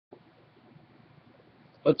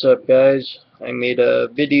What's up, guys? I made a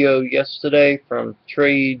video yesterday from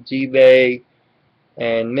trades, eBay,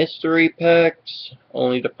 and mystery packs,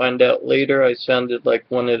 only to find out later I sounded like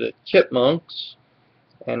one of the chipmunks,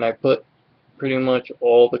 and I put pretty much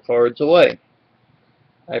all the cards away.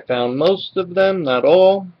 I found most of them, not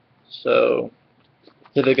all, so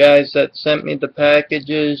to the guys that sent me the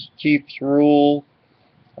packages, Chiefs Rule,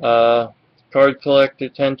 uh, Card Collector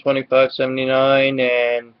 102579,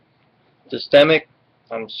 and distemic,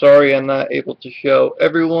 I'm sorry I'm not able to show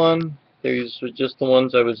everyone. These were just the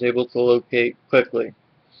ones I was able to locate quickly.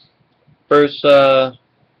 First,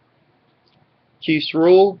 Chiefs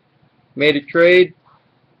Rule made a trade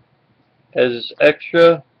as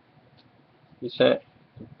extra. He sent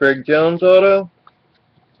Greg Jones auto.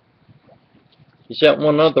 He sent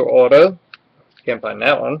one other auto. Can't find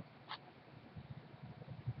that one.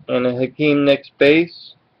 And a Hakeem Nicks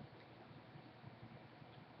base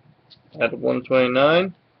at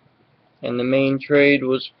 129. And the main trade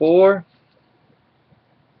was for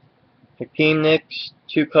Hakeem Nicks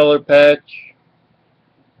 2-color patch,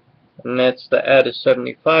 and that's the out of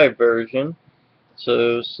 75 version.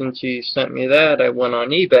 So since he sent me that, I went on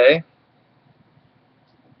eBay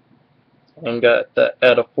and got the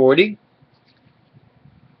out of 40.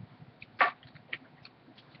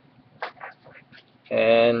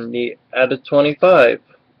 And the out of 25.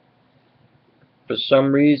 For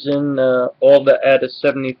some reason, all the out of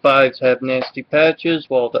 75s have nasty patches,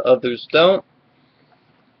 while the others don't.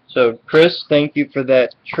 So Chris, thank you for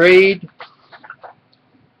that trade.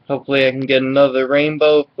 Hopefully I can get another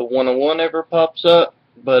rainbow if the 101 ever pops up.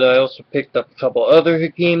 But I also picked up a couple other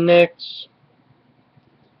Hakeem Nicks.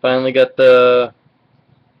 Finally got the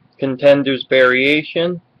Contenders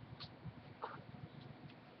variation.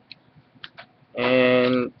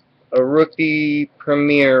 And a rookie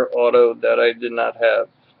premier auto that I did not have.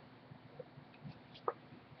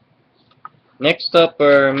 Next up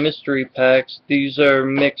are mystery packs. These are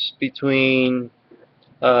mixed between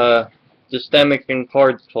distemic and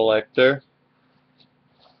card collector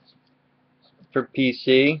for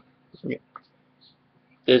PC.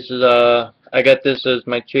 This is I got this as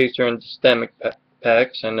my chaser and distemic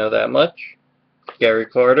packs. I know that much. Gary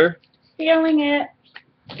Carter. Feeling it.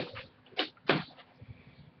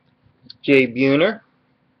 Jay Buhner.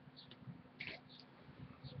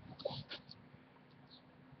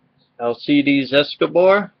 Alcides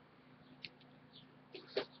Escobar.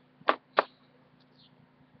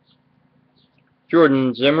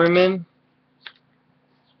 Jordan Zimmerman.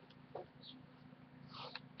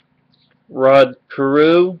 Rod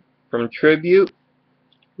Carew from Tribute.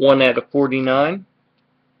 1 out of 49.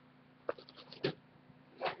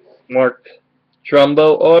 Mark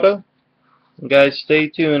Trumbo auto. Guys, stay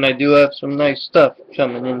tuned. I do have some nice stuff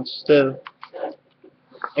coming in still.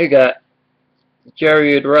 I got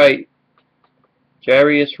Jarius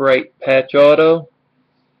Wright patch auto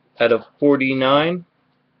out of 49.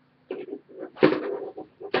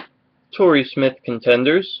 Torrey Smith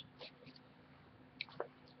contenders.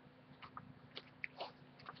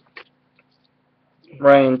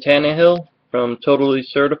 Ryan Tannehill from Totally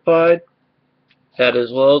Certified. That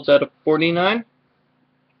as well as out of 49.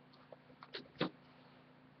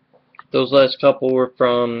 Those last couple were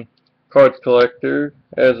from Card Collector,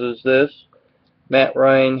 as is this. Matt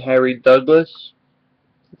Ryan, Harry Douglas,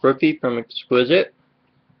 rookie from Exquisite.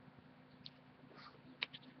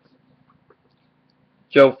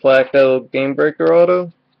 Joe Flacco, Game Breaker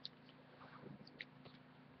auto.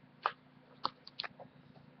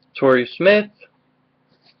 Torrey Smith.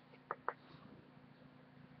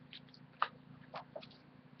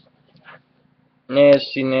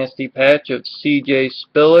 Nasty patch of CJ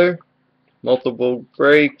Spiller. Multiple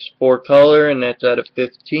breaks, 4-color, and that's out of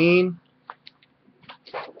 15.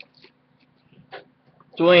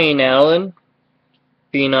 Dwayne Allen,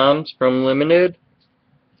 Phenoms from Limited,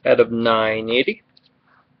 out of 980.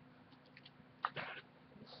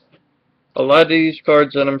 A lot of these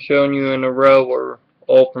cards that I'm showing you in a row are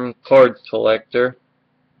all from Card Collector.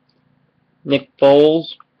 Nick Foles,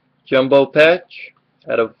 Jumbo Patch,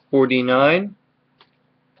 out of 49.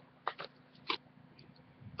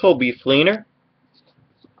 Kobe Fleener.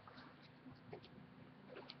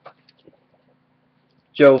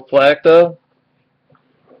 Joe Flacco,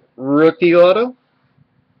 rookie auto.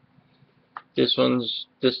 This one's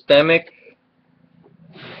distemic.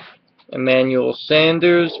 Emmanuel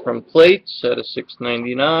Sanders from Plates out of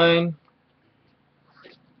 699.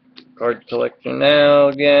 Card Collector now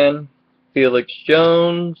again. Felix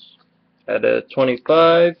Jones at a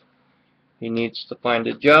 25. He needs to find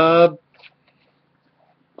a job.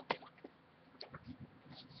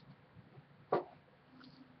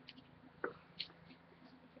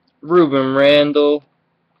 Ruben Randall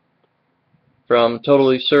from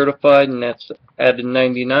Totally Certified, and that's at a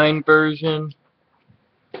 99 version.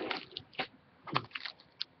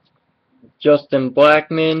 Justin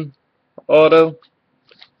Blackman auto,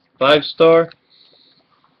 5-star.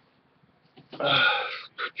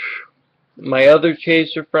 My other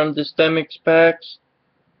chaser from Distemics packs,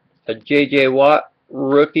 a J.J. Watt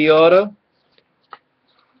rookie auto.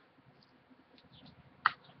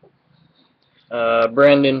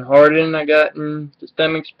 Brandon Harden I got in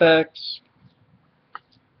Distemics packs.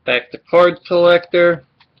 Back to Card Collector.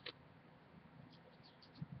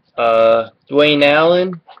 Dwayne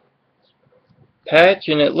Allen patch,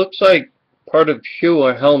 and it looks like part of shoe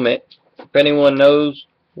or helmet. If anyone knows,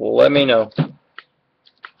 let me know.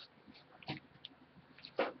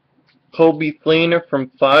 Kobe Fleener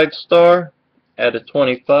from 5-star at a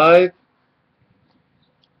 25.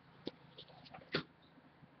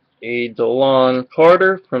 A DeLon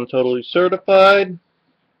Carter from Totally Certified.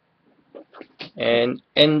 And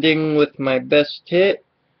ending with my best hit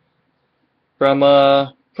from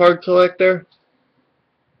a Card Collector,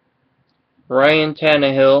 Ryan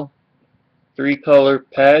Tannehill, 3-color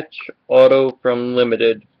patch auto from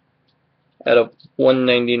Limited at a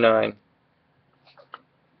 199.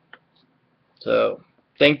 So,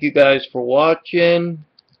 thank you guys for watching.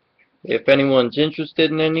 If anyone's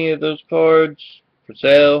interested in any of those cards, for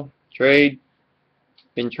sale, trade,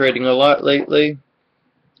 been trading a lot lately.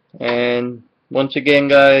 And once again,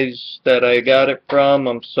 guys, that I got it from,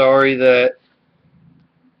 I'm sorry that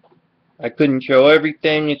I couldn't show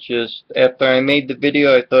everything. It's just after I made the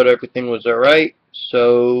video, I thought everything was alright,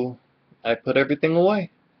 so I put everything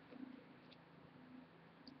away.